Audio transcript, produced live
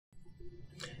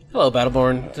Hello,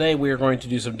 Battleborn. Today we are going to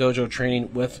do some dojo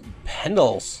training with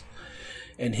Pendles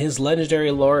and his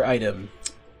legendary lore item.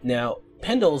 Now,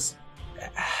 Pendles,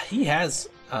 he has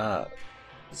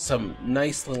some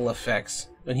nice little effects.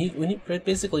 When he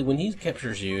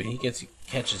captures you,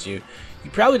 catches you. He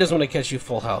probably doesn't want to catch you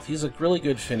full health. He's a really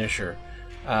good finisher,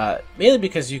 mainly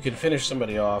because you can finish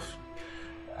somebody off.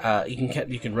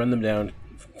 You can run them down,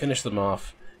 finish them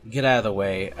off, get out of the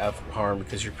way of harm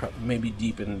because you're maybe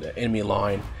deep in the enemy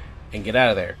line, and get out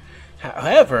of there.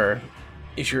 However,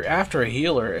 if you're after a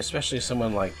healer, especially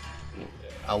someone like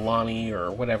Alani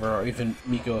or whatever, or even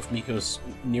Miko if Miko's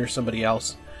near somebody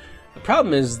else, the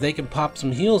problem is they can pop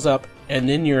some heals up and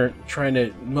then you're trying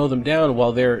to mow them down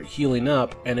while they're healing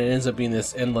up, and it ends up being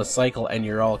this endless cycle and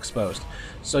you're all exposed.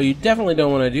 So you definitely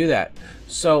don't want to do that.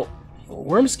 So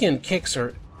Wyrm-Skin kicks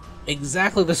are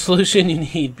exactly the solution you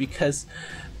need, because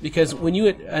when you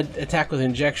attack with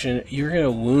injection, you're going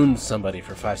to wound somebody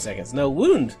for 5 seconds. Now,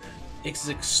 wound is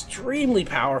extremely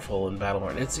powerful in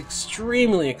Battleborn. It's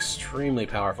extremely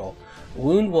powerful.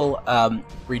 Wound will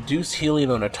reduce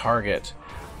healing on a target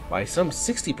by some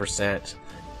 60%,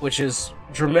 which is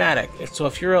dramatic. So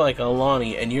if you're like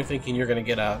Alani and you're thinking you're going to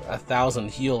get a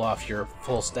 1,000 heal off your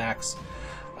full stacks,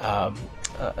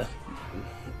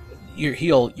 your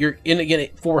heal, you're in again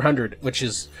at 400, which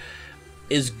is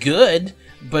good,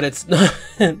 but it's not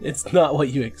it's not what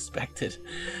you expected.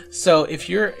 So if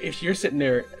you're sitting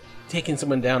there taking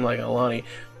someone down like Alani,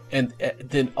 and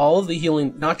then all of the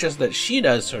healing, not just that she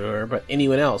does to her, but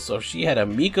anyone else. So if she had a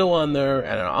Miko on there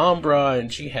and an Umbra,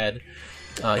 and she had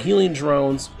healing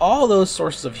drones, all those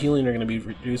sources of healing are going to be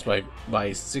reduced by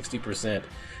 60%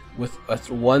 with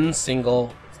one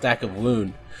single stack of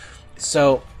wound.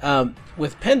 So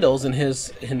with Pendles in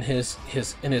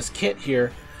his kit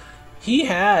here, he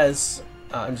has.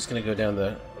 I'm just going to go down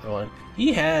the line.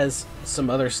 He has some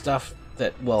other stuff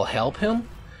that will help him.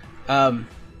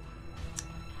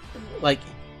 Like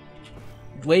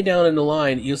way down in the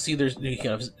line, you'll see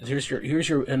here's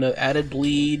your added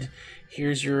bleed.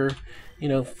 Here's your,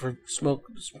 for smoke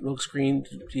screen,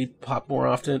 you pop more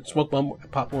often. Smoke bomb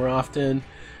pop more often.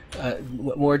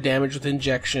 More damage with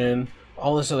injection.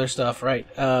 All this other stuff, right?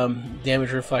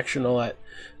 Damage reflection, all that,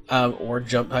 or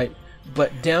jump height.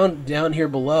 But down here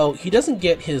below, he doesn't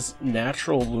get his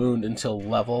natural wound until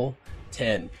level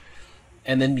 10,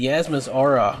 and then Miasma's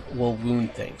aura will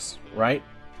wound things, right?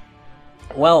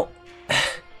 Well,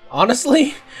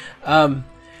 honestly,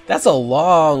 that's a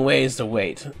long ways to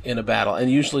wait in a battle,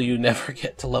 and usually you never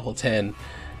get to level 10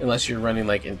 unless you're running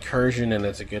like Incursion and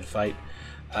it's a good fight.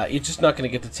 You're just not going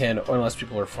to get to 10 or unless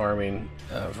people are farming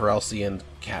Varelsi and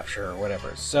capture or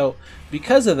whatever. So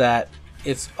because of that,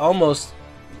 it's almost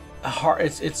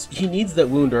hard. He needs that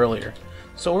wound earlier.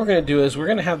 So what we're going to do is we're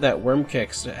going to have that worm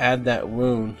kicks to add that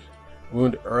wound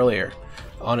earlier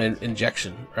on an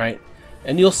injection, right?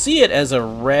 And you'll see it as a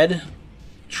red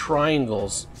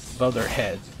triangles above their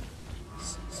head,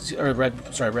 or red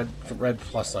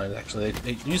plus signs. Actually,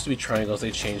 they used to be triangles. They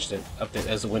changed it,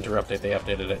 as a winter update. They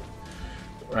updated it.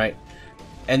 Right,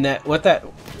 and what that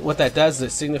does is it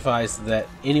signifies that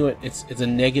it's a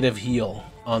negative heal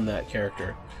on that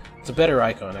character. It's a better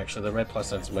icon, actually. The red plus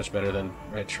sign is much better than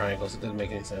red triangles. It doesn't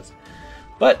make any sense,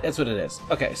 but that's what it is.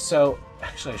 Okay, so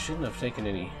actually I shouldn't have taken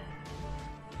any.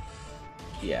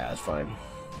 Yeah, that's fine.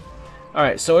 All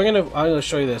right, so I'm gonna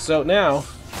show you this. So now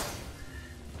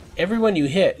everyone you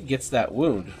hit gets that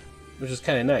wound, which is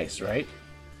kind of nice, right?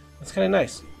 That's kind of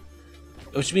nice,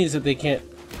 which means that they can't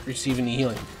receive any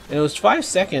healing. And it was 5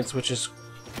 seconds, which is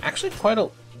actually quite a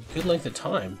good length of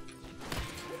time.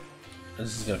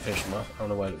 This is going to finish them off. I don't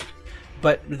know why.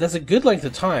 But that's a good length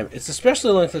of time. It's especially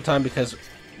a length of time because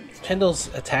Pendle's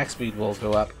attack speed will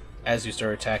go up as you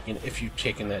start attacking if you've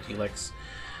taken that helix,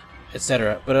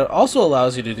 etc. But it also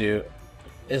allows you to do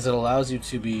is it allows you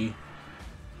to be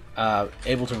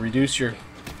able to reduce your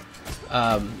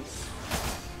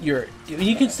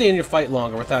you can stay in your fight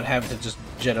longer without having to just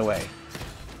jet away.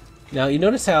 Now you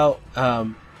notice how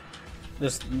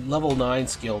this level 9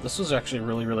 skill, this was actually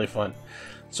really fun.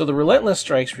 So the Relentless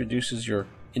Strikes reduces your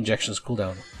injection's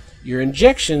cooldown. Your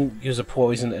injection gives a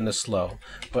poison and a slow,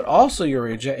 but also your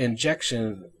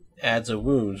injection adds a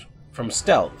wound from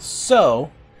stealth.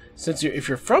 So since if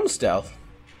you're from stealth,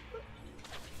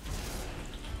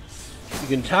 you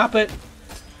can top it.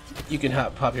 You can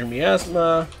pop your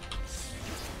miasma.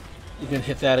 You can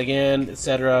hit that again,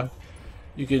 etc.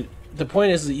 You can. The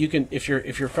point is that you can, if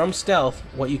you're from stealth,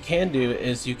 what you can do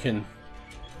is you can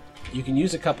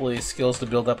use a couple of these skills to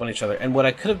build up on each other. And what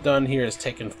I could have done here is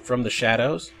taken from the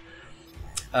shadows.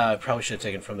 Probably should have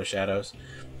taken from the shadows,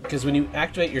 because when you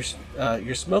activate your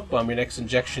smoke bomb, your next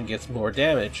injection gets more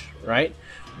damage, right?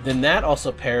 Then that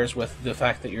also pairs with the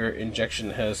fact that your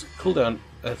injection has cooldown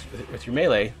with your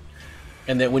melee,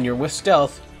 and that when you're with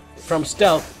stealth, from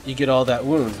stealth you get all that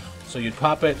wound. So you'd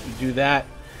pop it, you do that,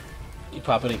 you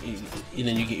pop it, and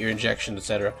then you get your injection,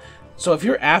 etc. So if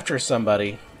you're after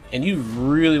somebody and you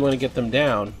really want to get them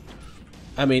down,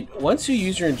 I mean, once you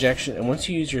use your injection and once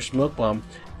you use your smoke bomb,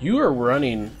 you are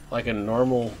running like a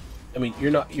normal. I mean,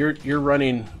 you're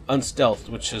running unstealthed,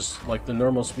 which is like the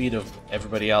normal speed of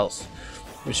everybody else,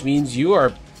 which means you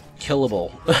are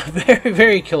killable, very,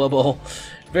 very killable,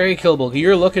 very killable.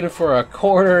 You're looking for a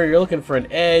corner, you're looking for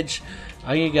an edge,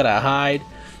 you gotta hide.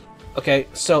 Okay,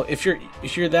 so if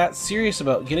you're that serious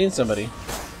about getting somebody,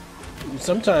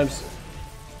 sometimes,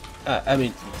 I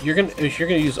mean, if you're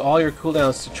gonna use all your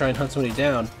cooldowns to try and hunt somebody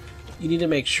down, you need to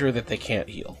make sure that they can't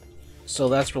heal. So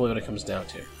that's really what it comes down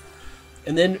to.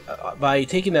 And then by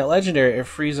taking that legendary, it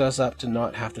frees us up to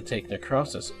not have to take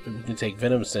necrosis. We can take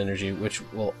venom synergy, which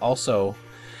will also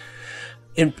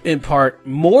impart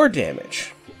more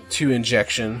damage to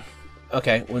injection.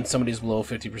 Okay, when somebody's below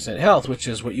 50% health, which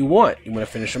is what you want. You want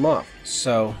to finish them off.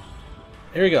 So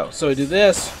here we go. So we do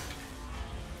this.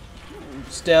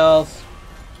 Stealth.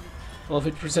 Below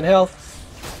 50% health.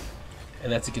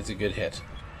 And that's against a good hit.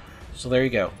 So there you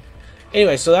go.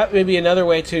 Anyway, so that may be another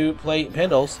way to play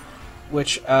Pendles,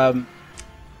 which, I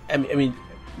mean,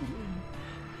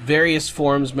 various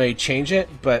forms may change it,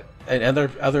 but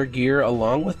other gear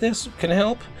along with this can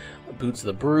help. Boots of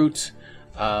the Brute,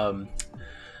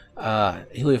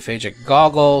 heliophagic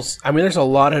goggles. I mean, there's a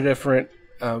lot of different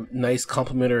nice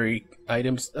complementary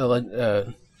items,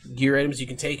 gear items you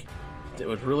can take that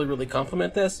would really, really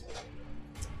complement this.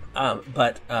 Let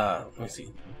me see.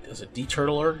 There's a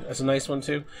D-turtler. That's a nice one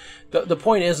too. The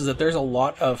point is that there's a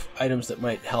lot of items that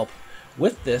might help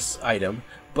with this item,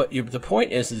 but the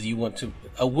point is you want to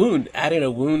adding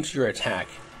a wound to your attack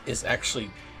is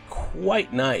actually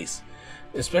quite nice,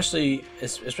 especially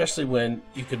when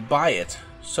you could buy it.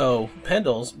 So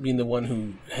Pendles, being the one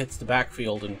who hits the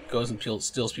backfield and goes and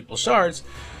steals people's shards,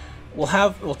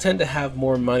 will tend to have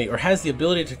more money, or has the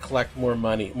ability to collect more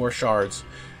money, more shards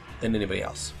than anybody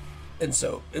else. And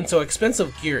so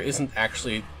expensive gear isn't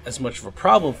actually as much of a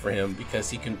problem for him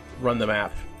because he can run the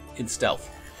map in stealth.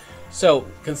 So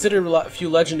consider a few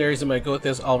legendaries that might go with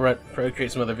this. I'll probably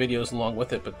create some other videos along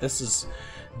with it, but this is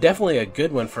definitely a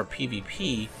good one for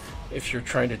PvP if you're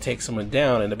trying to take someone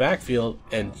down in the backfield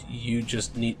and you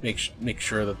just need make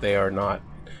sure that they are not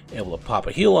able to pop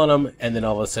a heal on them, and then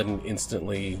all of a sudden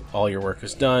instantly all your work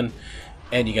is done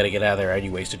and you got to get out of there and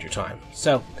you wasted your time.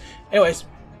 So anyways,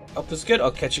 hope this is good.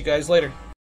 I'll catch you guys later.